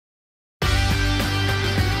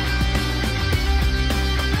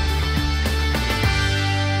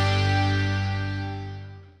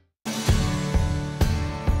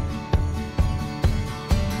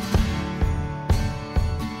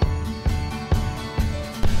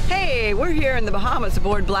Hey, we're here in the Bahamas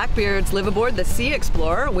aboard Blackbeard's Live Aboard the Sea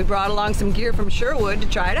Explorer. We brought along some gear from Sherwood to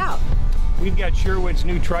try it out. We've got Sherwood's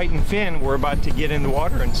new Triton fin. We're about to get in the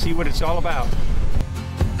water and see what it's all about.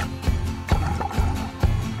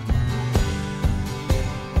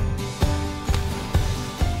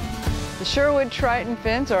 The Sherwood Triton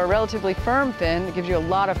fins are a relatively firm fin that gives you a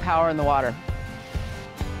lot of power in the water.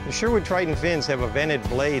 The Sherwood Triton fins have a vented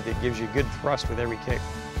blade that gives you good thrust with every kick.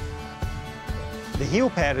 The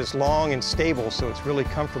heel pad is long and stable, so it's really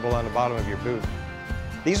comfortable on the bottom of your boot.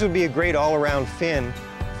 These would be a great all-around fin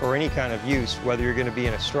for any kind of use, whether you're going to be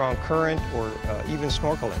in a strong current or even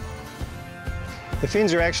snorkeling. The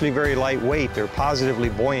fins are actually very lightweight. They're positively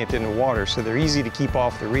buoyant in the water, so they're easy to keep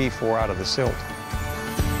off the reef or out of the silt.